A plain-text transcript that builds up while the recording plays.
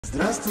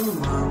Здравствуй,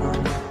 мама,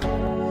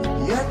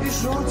 я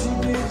пишу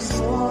тебе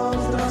письмо.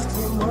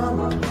 Здравствуй,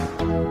 мама,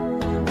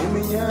 у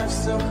меня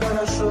все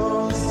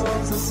хорошо,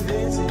 солнце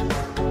светит,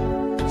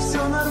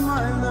 все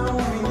нормально у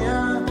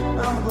меня,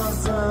 а в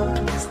глазах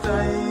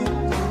стоит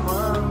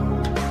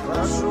туман,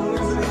 прошу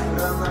взрыв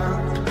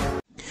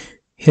гранат.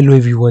 Hello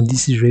everyone,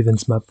 this is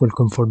Raven's Map.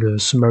 Welcome for the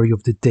summary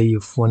of the day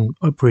of 1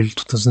 April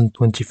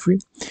 2023.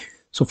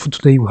 So for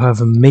today we have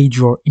a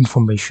major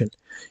information.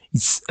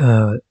 It's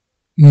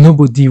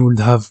nobody would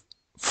have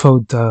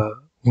thought,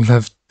 would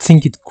have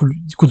think it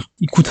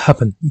could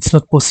happen. It's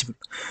not possible.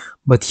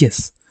 But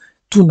yes,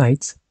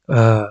 tonight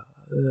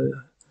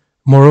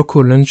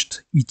Morocco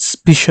launched its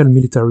special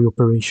military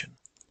operation.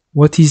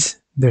 What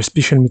is their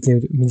special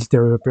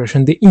military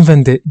operation? They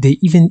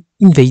even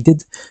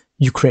invaded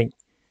Ukraine.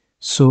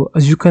 So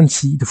as you can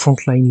see, the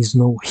front line is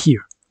now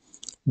here.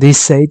 They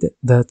said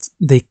that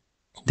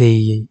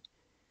they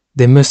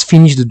must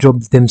finish the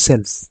job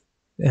themselves,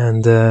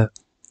 and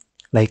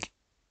like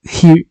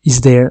here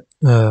is their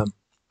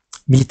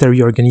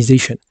military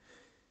organization.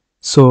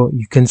 So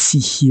you can see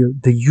here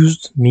they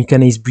used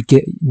mechanized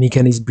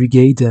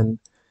brigade and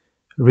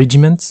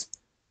regiments,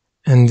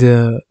 and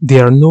they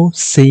are now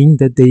saying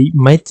that they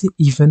might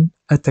even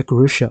attack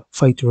Russia,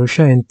 fight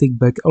Russia, and take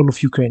back all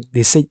of Ukraine.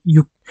 They said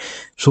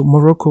so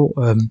Morocco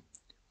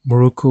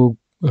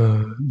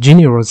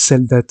generals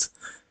said that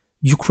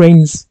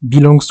Ukraine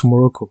belongs to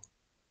Morocco.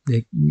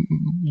 Like,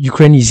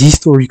 Ukraine is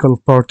historical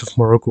part of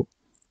Morocco.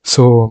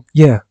 So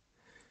yeah,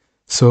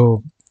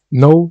 so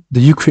now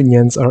the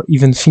Ukrainians are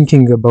even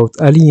thinking about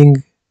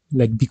allying,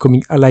 like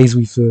becoming allies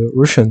with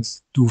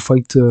Russians to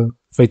fight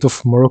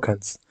off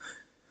Moroccans.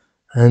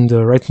 And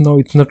right now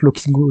it's not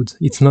looking good.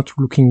 It's not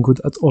looking good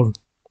at all,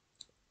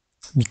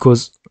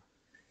 because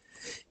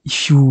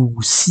if you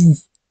see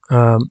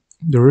the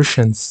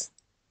Russians,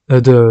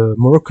 the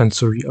Moroccans,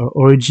 sorry, are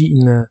already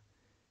in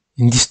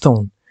this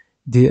town.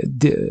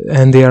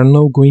 And they are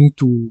now going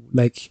to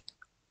like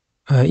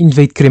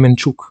invade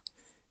Kremenchuk.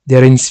 They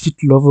are in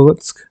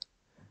Svitlovodsk.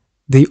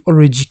 They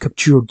already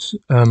captured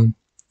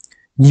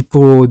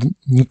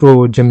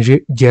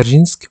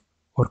Dnipro-Dzerzhinsk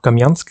or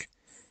Kamyansk.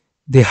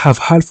 They have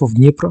half of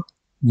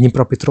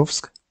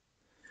Dnipropetrovsk,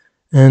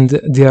 and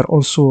they are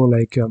also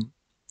like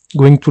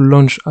going to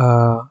launch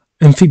an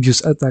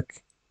amphibious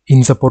attack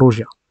in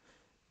Zaporozhye.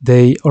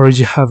 They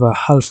already have a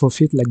half of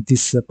it, like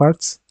these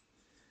parts.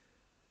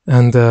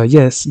 And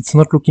yes, it's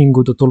not looking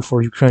good at all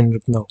for Ukraine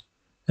right now,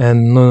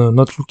 and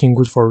not looking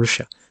good for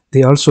Russia.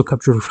 They also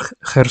captured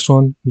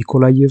Kherson,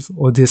 Mykolaiv,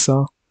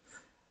 Odessa,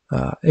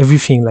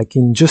 everything like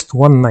in just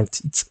one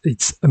night.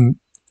 It's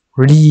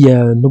really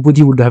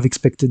nobody would have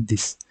expected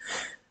this.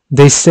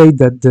 They say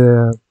that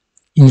the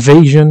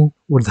invasion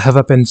would have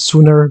happened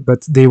sooner,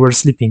 but they were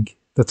sleeping.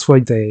 That's why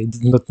they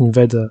did not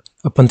invade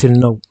up until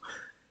now.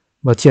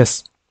 But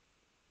yes,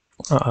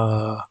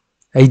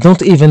 I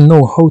don't even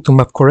know how to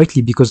map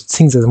correctly because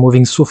things are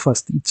moving so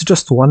fast. It's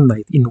just one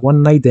night. In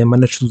one night they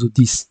managed to do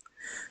this.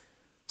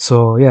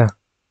 So yeah,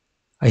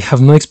 I have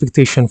no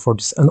expectation for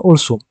this. And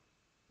also,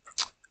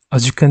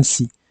 as you can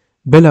see,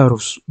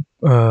 Belarus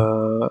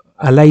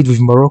allied with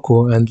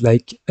Morocco, and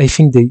like I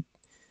think they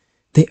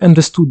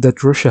understood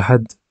that Russia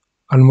had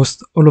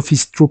almost all of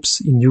his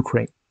troops in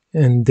Ukraine,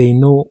 and they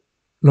now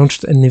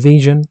launched an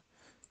invasion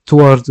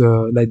toward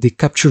like they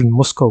captured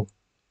Moscow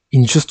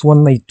in just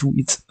one night too.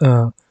 It's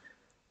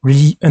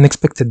really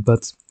unexpected,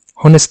 but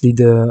honestly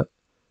the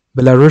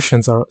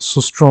Belarusians are so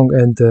strong,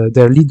 and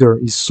their leader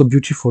is so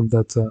beautiful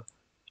that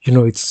you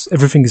know,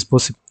 everything is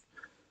possible.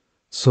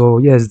 So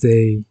yes,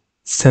 they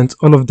sent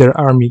all of their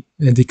army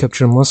and they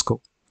captured Moscow.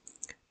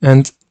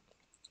 And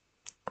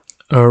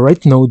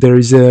right now there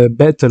is a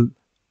battle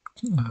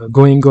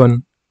going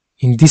on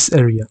in this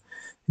area.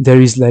 There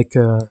is like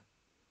the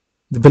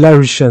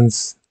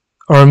Belarusians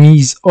army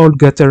is all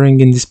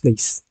gathering in this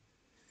place.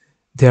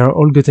 They are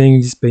all gathering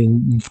in this place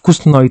in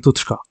Vkusnoye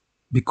Tochka,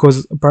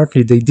 because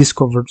apparently they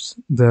discovered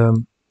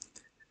the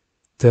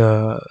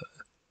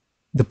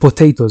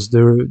potatoes.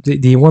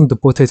 They want the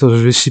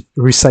potatoes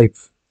recipe.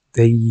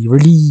 They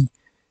really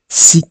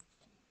see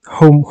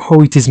how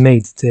it is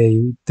made.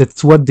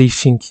 That's what they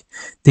think.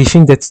 They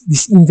think that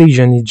this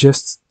invasion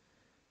is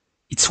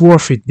it's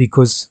worth it,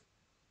 because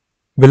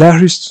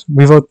Belarus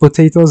without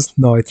potatoes,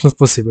 no, it's not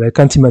possible. I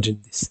can't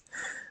imagine this.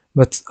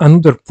 But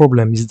another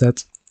problem is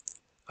that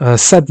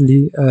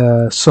sadly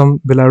some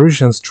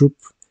Belarusian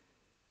troops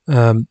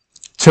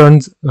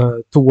turned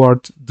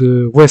toward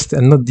the west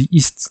and not the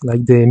east.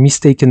 Like they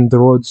mistaken the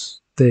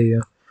roads.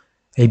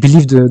 I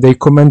believe their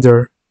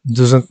commander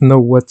doesn't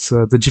know what's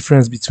the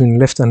difference between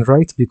left and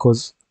right,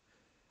 because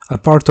a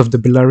part of the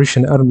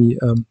Belarusian army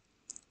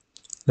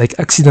like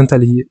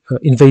accidentally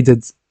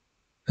invaded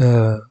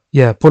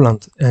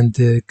Poland and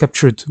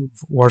captured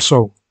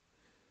Warsaw.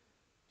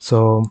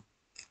 So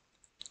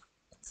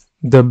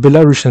the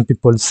Belarusian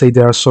people say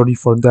they are sorry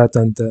for that,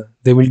 and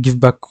they will give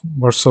back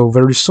Warsaw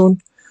very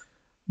soon.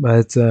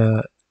 But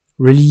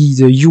really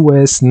the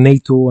US,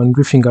 NATO and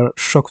everything are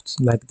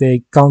shocked, like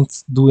they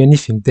can't do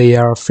anything. They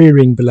are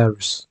fearing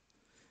Belarus.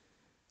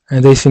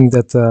 And I think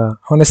that,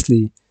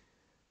 honestly,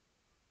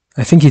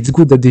 I think it's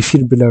good that they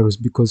fear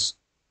Belarus because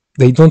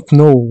they don't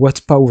know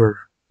what power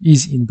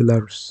is in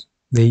Belarus.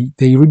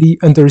 They really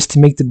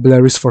underestimated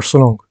Belarus for so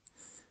long.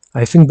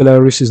 I think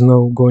Belarus is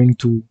now going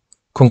to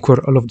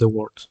conquer all of the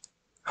world,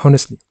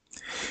 honestly.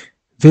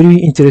 Very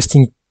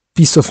interesting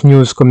piece of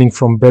news coming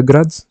from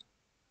Belgrade.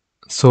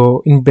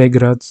 So in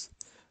Belgrade,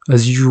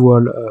 as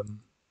usual,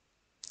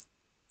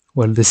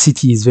 well, the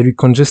city is very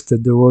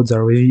congested. The roads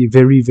are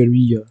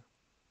very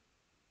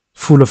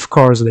full of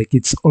cars. Like,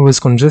 it's always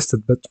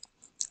congested. But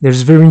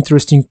there's very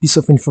interesting piece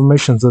of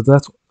information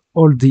that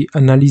all the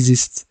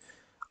analysts,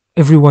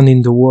 everyone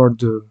in the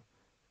world,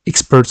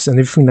 experts and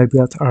everything like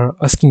that, are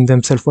asking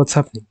themselves what's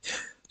happening.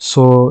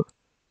 So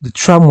the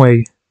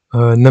tramway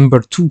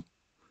number 2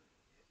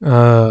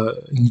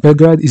 in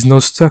Belgrade is now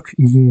stuck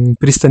in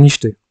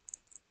Pristanište.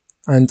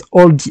 And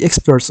all the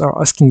experts are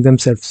asking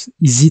themselves,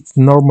 is it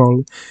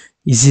normal?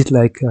 Is it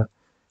like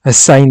a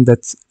sign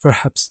that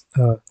perhaps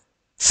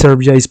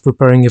Serbia is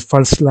preparing a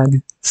false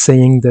flag,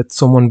 saying that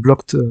someone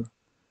blocked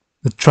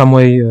the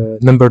tramway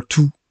number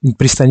 2 in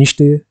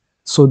Pristanište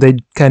so they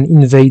can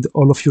invade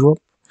all of Europe?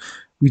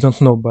 We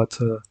don't know, but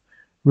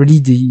really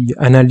the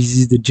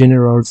analysis, the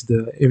generals,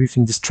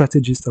 everything, the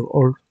strategists are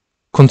all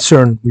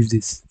concerned with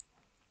this.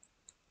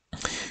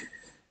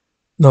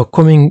 Now,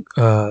 coming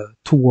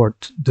toward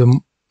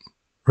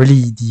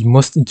really the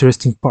most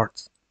interesting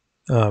part,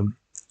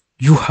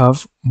 you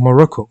have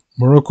Morocco.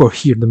 Morocco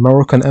here, the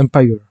Moroccan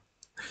Empire.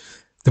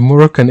 The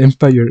Moroccan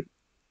Empire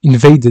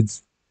invaded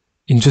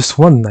in just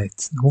one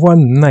night,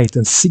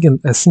 a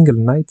single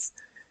night,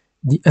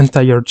 the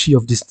entirety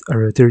of this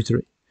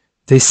territory.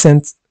 They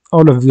sent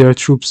all of their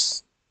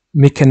troops,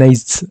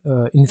 mechanized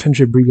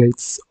infantry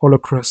brigades all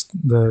across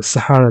the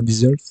Sahara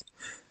Desert,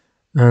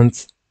 and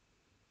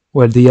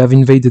well, they have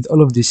invaded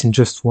all of this in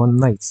just one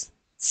night.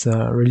 It's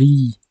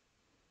really,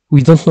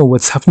 we don't know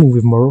what's happening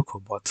with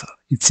Morocco, but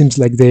it seems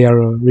like they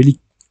are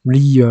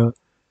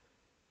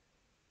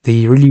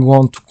they really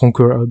want to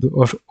conquer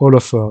all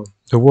of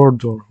the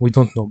world, or we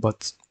don't know.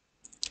 But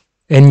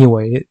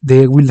anyway,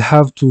 they will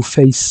have to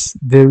face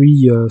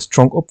very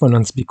strong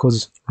opponents,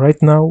 because right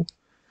now,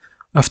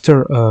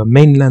 after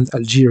mainland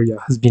Algeria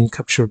has been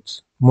captured,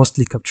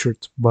 mostly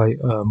captured by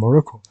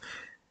Morocco,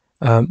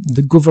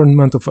 the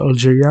government of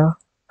Algeria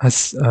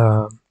has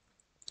the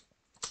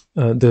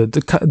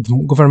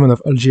government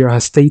of Algeria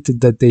has stated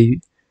that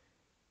they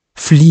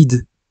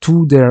fled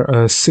to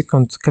their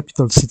second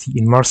capital city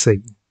in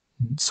Marseille.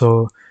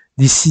 So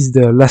this is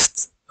the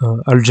last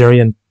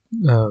Algerian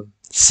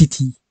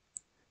city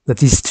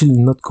that is still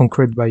not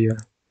conquered by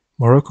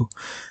Morocco,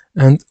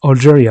 and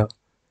Algeria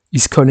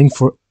is calling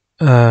for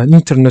an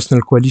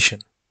international coalition.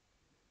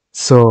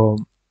 So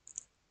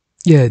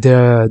yeah,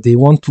 they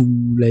want to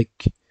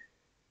like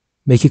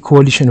make a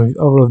coalition with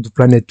all of the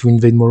planet to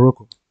invade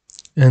Morocco,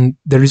 and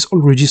there is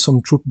already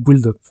some troop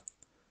buildup.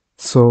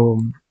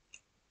 So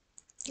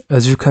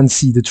as you can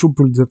see, the troop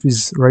buildup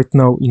is right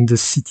now in the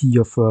city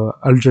of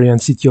Algerian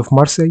city of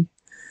Marseille.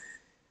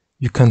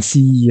 You can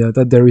see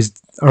that there is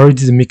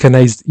already the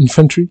mechanized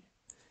infantry.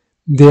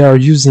 They are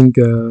using,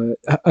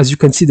 as you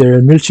can see, there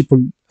are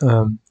multiple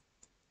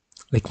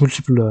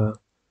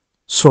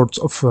sorts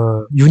of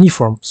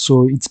uniform.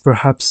 So it's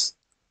perhaps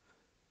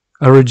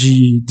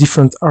already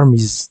different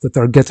armies that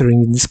are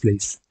gathering in this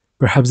place.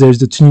 Perhaps there is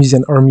the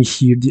Tunisian army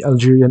here, the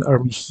Algerian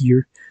army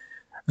here,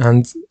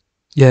 and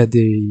yeah,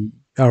 they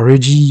are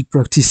already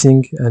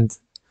practicing and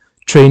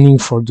training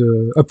for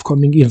the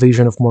upcoming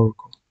invasion of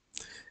Morocco.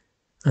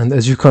 And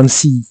as you can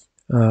see,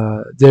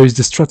 there is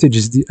the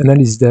strategists, the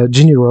analysts, the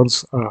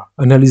generals are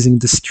analyzing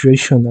the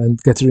situation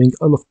and gathering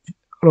all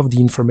of the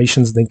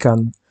informations they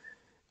can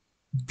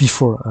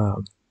before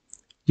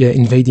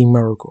invading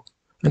Morocco.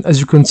 And as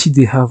you can see,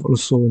 they have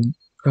also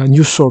a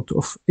new sort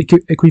of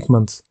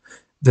equipment,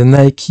 the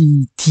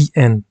Nike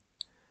TN.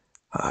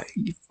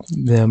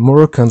 The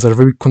Moroccans are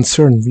very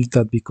concerned with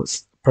that,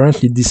 because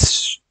apparently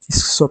this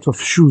sort of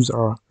shoes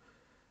are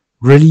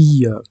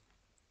really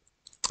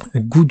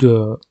good.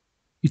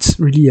 It's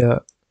really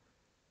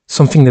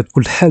something that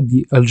could help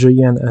the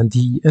Algerian and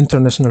the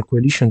international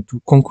coalition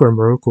to conquer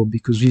Morocco,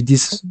 because with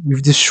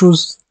these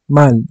shoes,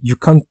 man, you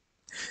can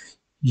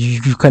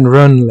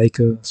run like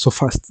so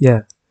fast.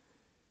 Yeah,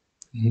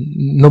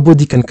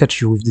 nobody can catch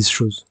you with these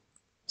shoes.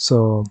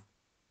 So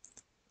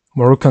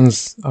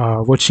Moroccans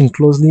are watching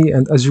closely,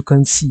 and as you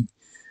can see,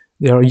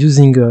 they are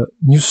using a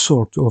new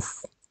sort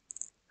of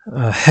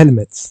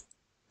helmets,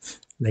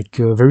 like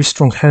a very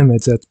strong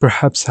helmet that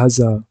perhaps has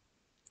a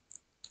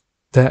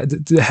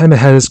the helmet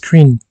has a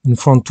screen in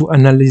front to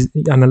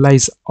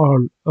analyze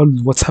all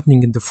what's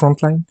happening in the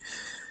front line.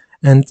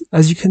 And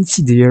as you can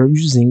see, they are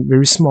using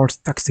very smart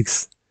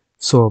tactics.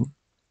 So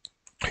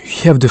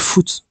you have the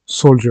foot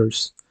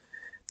soldiers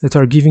that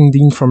are giving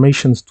the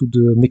informations to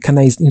the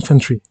mechanized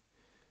infantry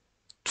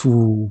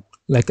to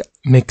like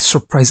make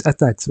surprise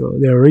attacks. So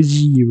they are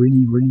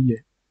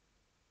really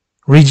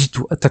ready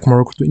to attack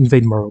Morocco, to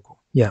invade Morocco.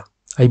 Yeah,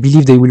 I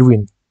believe they will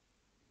win.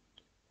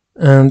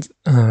 And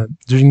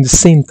during the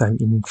same time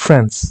in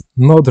France,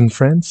 northern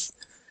France,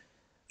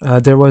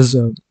 there was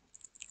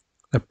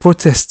a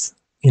protest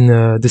in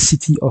the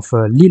city of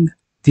Lille,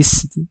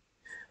 this city,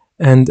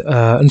 and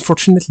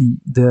unfortunately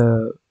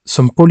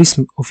some police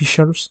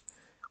officials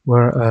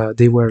were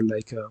they were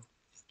like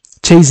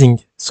chasing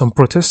some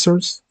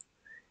protesters,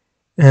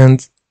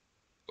 and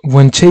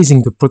when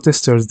chasing the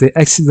protesters they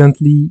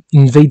accidentally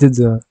invaded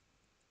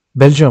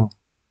Belgium.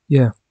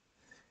 Yeah,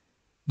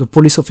 the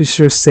police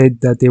officers said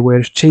that they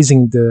were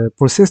chasing the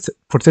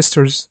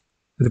protesters.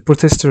 The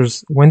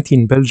protesters went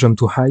in Belgium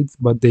to hide,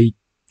 but they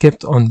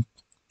kept on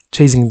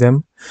chasing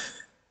them,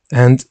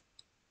 and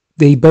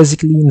they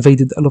basically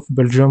invaded all of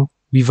Belgium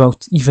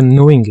without even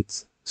knowing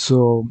it.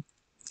 So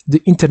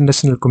the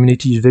international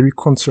community is very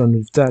concerned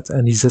with that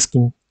and is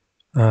asking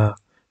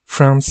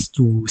France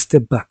to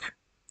step back.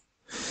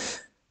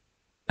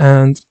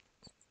 And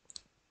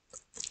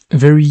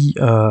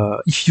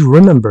if you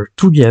remember,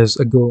 2 years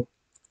ago,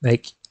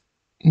 like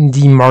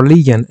the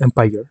Malian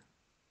Empire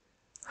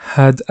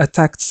had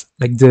attacked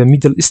like the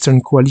Middle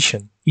Eastern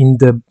coalition in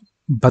the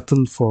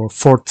battle for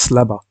Fort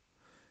Slava.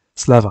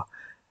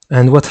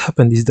 And what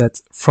happened is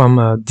that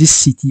from this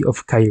city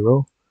of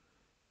Cairo,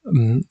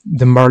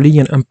 the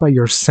Malian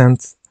Empire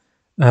sent,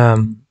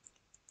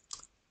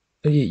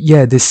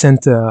 they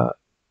sent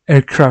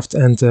aircraft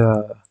and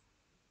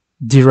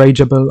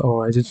dirigible,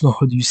 or I don't know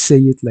how do you say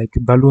it, like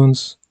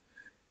balloons,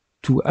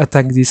 to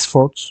attack this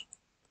fort.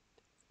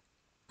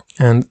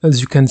 And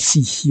as you can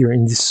see here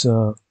in this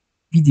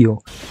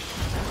video,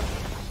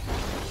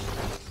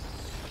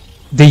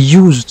 they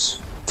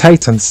used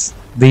Titans.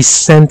 They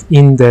sent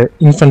in the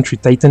infantry,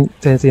 Titan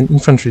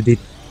infantry. They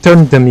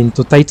turned them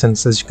into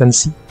Titans, as you can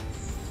see.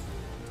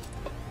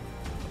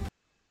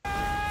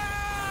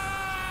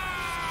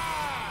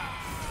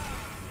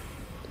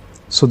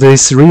 So there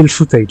is real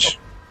footage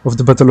of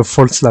the Battle of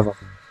Fort Slava.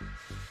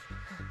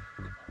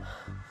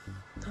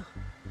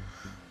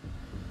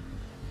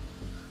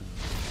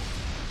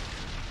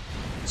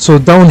 So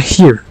down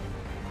here,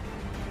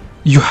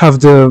 you have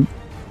the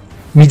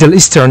Middle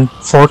Eastern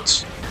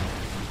fort.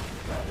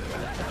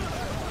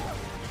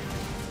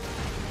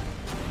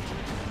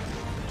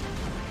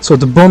 So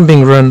the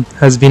bombing run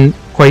has been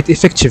quite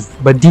effective,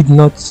 but did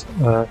not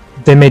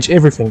damage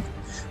everything.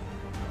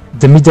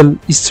 The Middle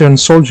Eastern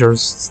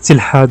soldiers still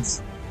had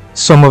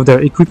some of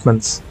their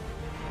equipment.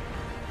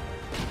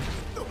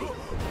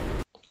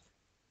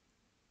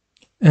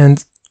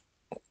 And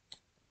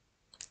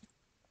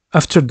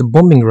after the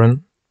bombing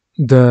run,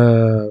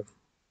 the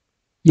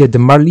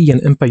Malian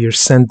Empire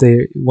sent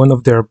one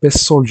of their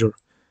best soldiers,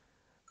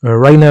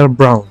 Rainer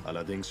Braun.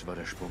 Allerdings war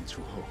der Sprung zu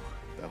hoch.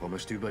 Darum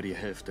ist über die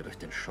Hälfte durch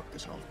den Schock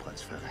des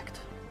Aufpralls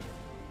verreckt.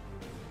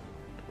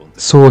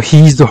 So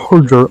he is the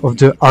holder of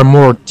the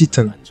Armored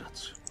Titan.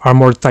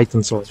 Armored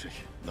Titan, sorry.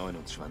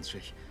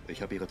 29.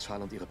 Ich habe ihre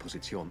Zahl und ihre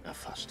Position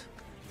erfasst.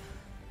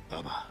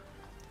 Aber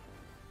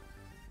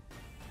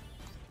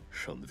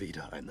schon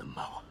wieder eine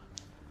Mauer.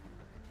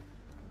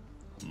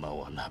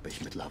 Mauern habe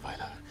ich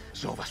mittlerweile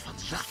sowas von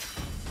satt.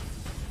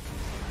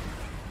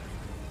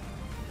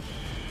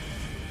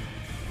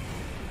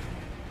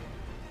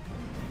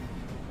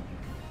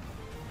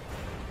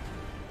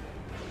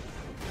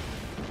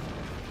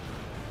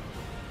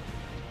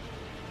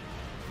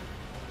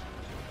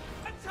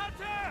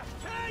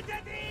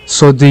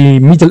 So the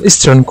Middle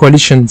Eastern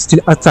coalition still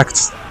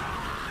attacked,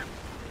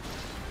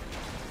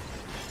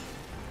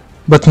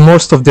 but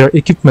most of their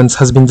equipment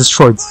has been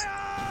destroyed.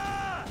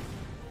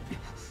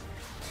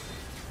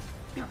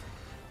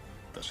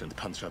 Das sind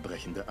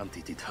panzerbrechende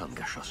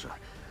Anti-Titan-Geschosse.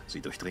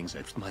 Sie durchdringen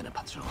selbst meine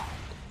Panzerung.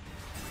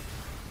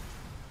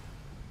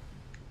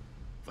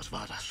 Was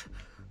war das?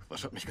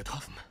 Was hat mich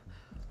getroffen?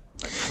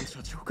 Ein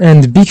Panzerzug?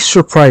 And big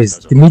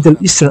surprise, the Middle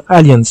Eastern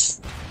Alliance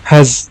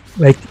has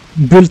like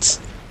built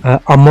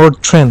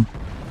armored train.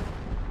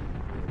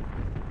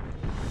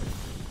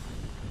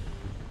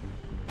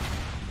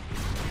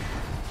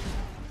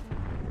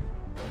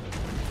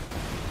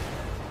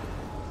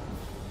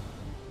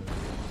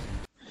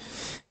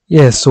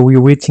 Yeah, so we're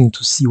waiting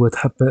to see what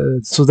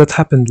happened. So that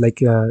happened like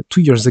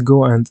 2 years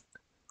ago, and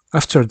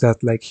after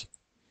that, like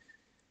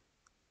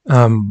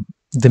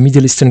the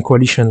Middle Eastern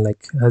coalition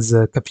like has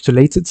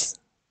capitulated,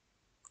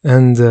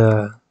 and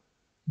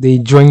they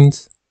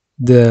joined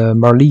the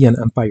Malian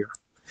Empire.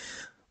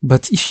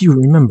 But if you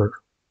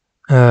remember,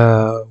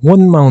 1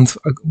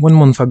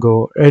 month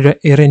ago,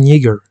 Eren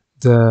Yeager,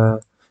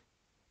 the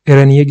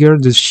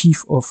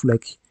chief of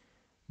like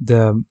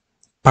the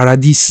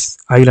Paradis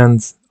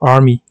Island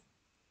Army,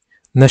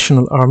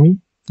 National Army,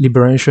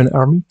 Liberation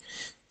Army,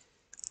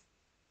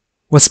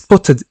 was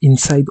spotted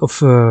inside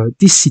of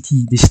this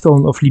city, this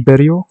town of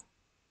Liberio,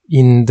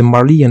 in the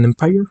Malian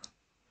Empire.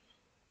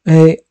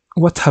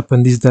 What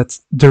happened is that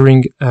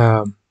during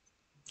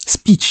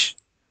speech,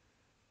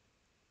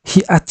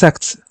 he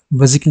attacked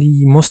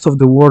basically most of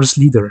the world's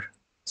leader.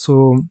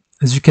 So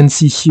as you can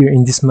see here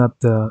in this map,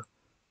 the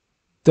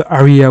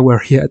area where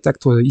he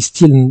attacked is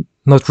still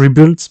not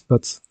rebuilt,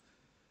 but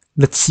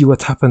let's see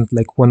what happened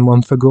like 1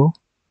 month ago.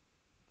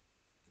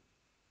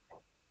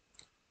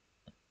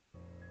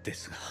 で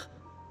すが、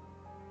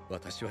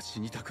私は死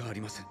にたくあ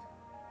りません。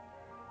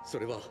そ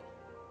れは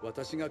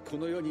私がこ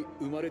の世に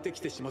生まれて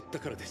きてしまった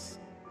からです。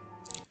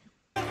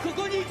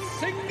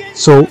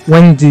So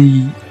when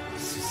the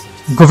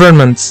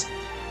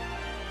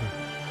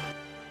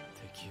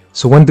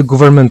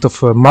government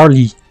of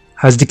Mali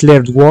has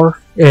declared war,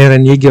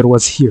 Eren Yeager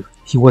was here.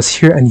 He was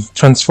here and he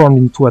transformed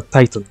into a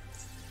titan.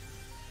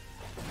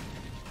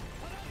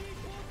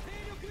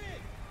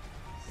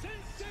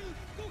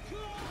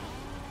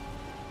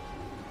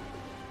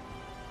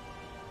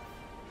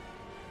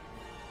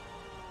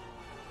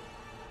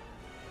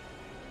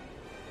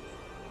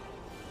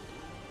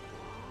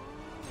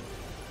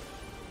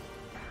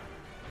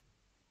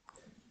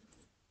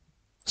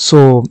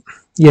 So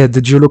yeah,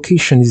 the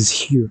geolocation is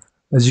here.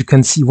 As you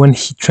can see, when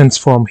he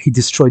transformed, he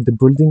destroyed the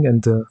building,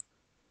 and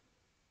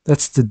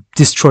that's the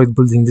destroyed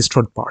building,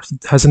 destroyed part.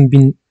 It hasn't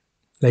been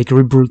like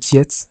rebuilt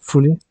yet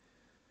fully,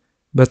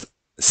 but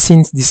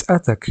since this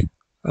attack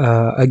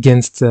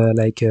against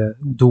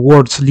the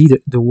world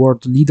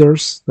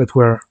leaders that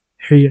were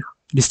here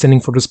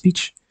listening for the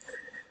speech,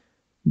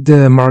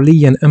 the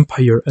Marleyan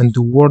Empire and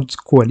the World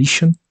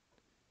Coalition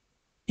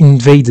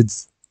invaded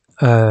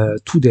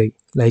today.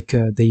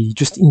 They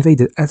just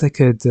invaded,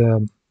 attacked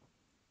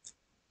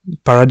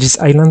Paradise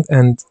Island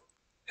and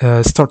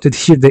started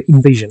here the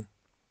invasion.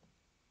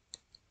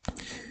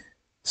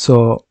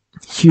 So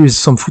here's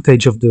some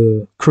footage of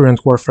the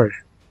current warfare.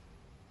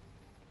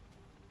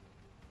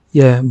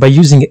 Yeah, by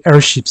using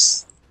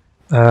airships,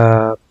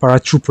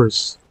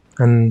 paratroopers,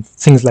 and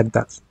things like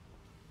that.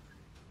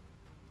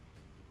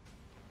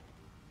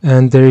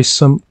 And there is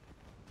some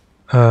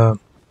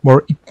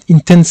more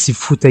intensive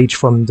footage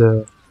from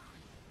the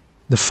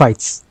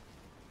fights.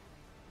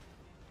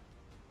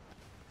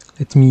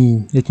 Let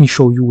me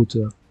show you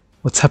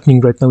what's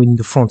happening right now in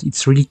the front.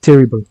 It's really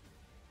terrible.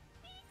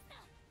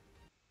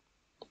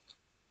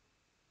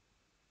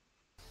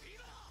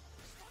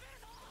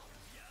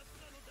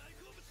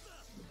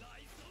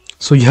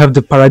 So you have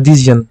the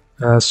Paradisian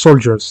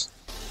soldiers.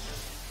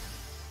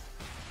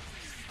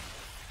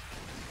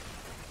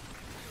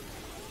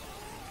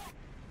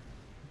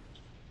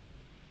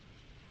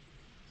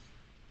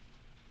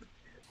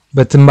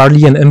 But the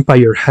Marleyan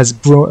Empire has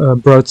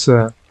brought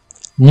a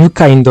new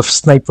kind of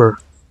sniper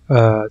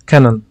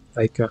cannon,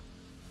 like a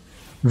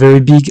very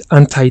big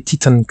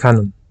anti-Titan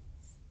cannon.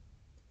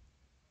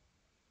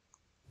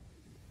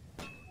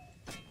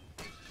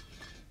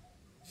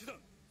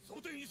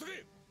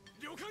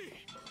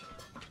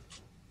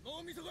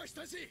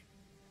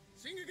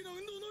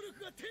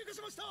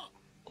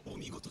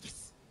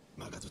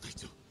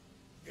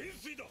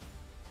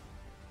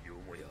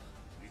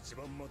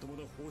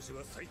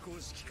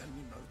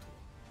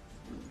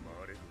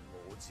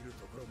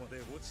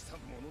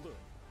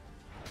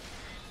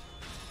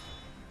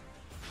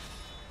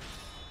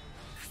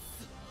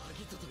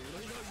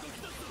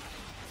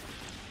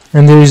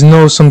 And there is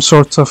no some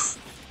sort of,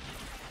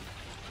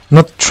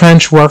 not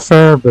trench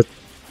warfare, but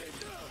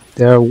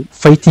they are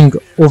fighting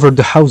over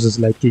the houses.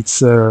 Like,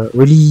 it's a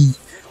really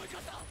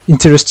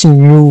interesting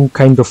new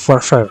kind of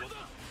warfare.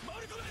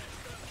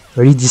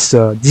 Really, this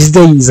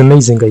day is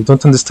amazing. I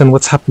don't understand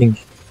what's happening,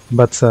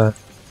 but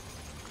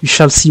we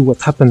shall see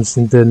what happens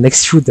in the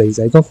next few days.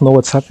 I don't know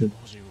what's happening,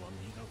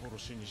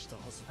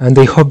 and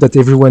I hope that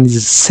everyone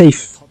is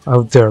safe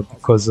out there,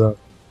 because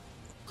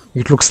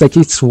it looks like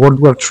it's World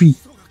War III.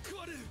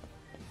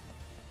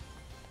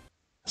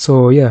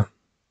 So yeah,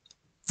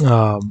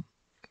 I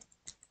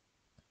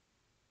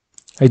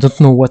don't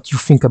know what you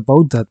think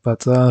about that,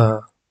 but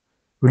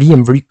really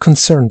I'm very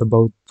concerned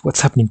about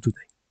what's happening today.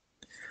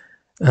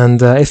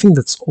 And I think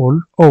that's all.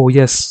 Oh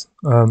yes,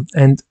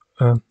 and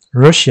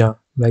Russia,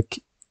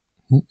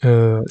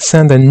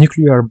 sent a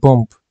nuclear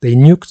bomb. They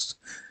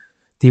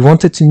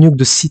wanted to nuke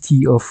the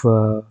city of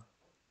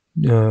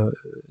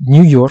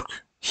New York,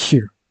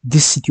 here,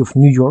 this city of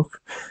New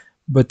York,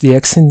 but they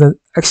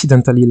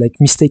accidentally,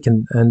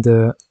 mistaken, and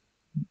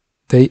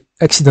they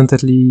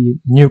accidentally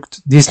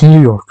nuked this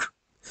New York.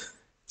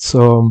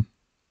 So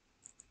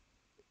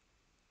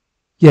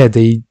yeah,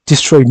 they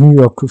destroyed New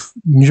York.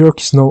 New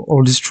York is now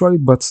all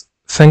destroyed, but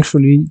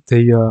thankfully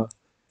the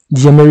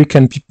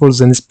American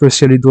peoples, and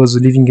especially those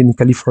living in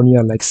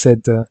California,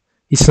 said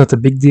it's not a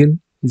big deal.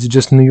 It's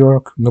just New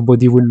York.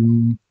 Nobody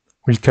will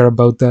care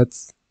about that.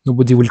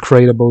 Nobody will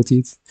cry about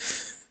it.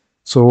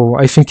 So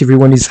I think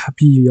everyone is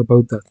happy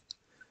about that.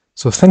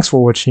 So thanks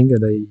for watching,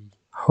 and I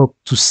hope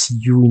to see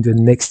you in the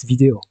next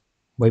video.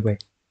 Bye bye.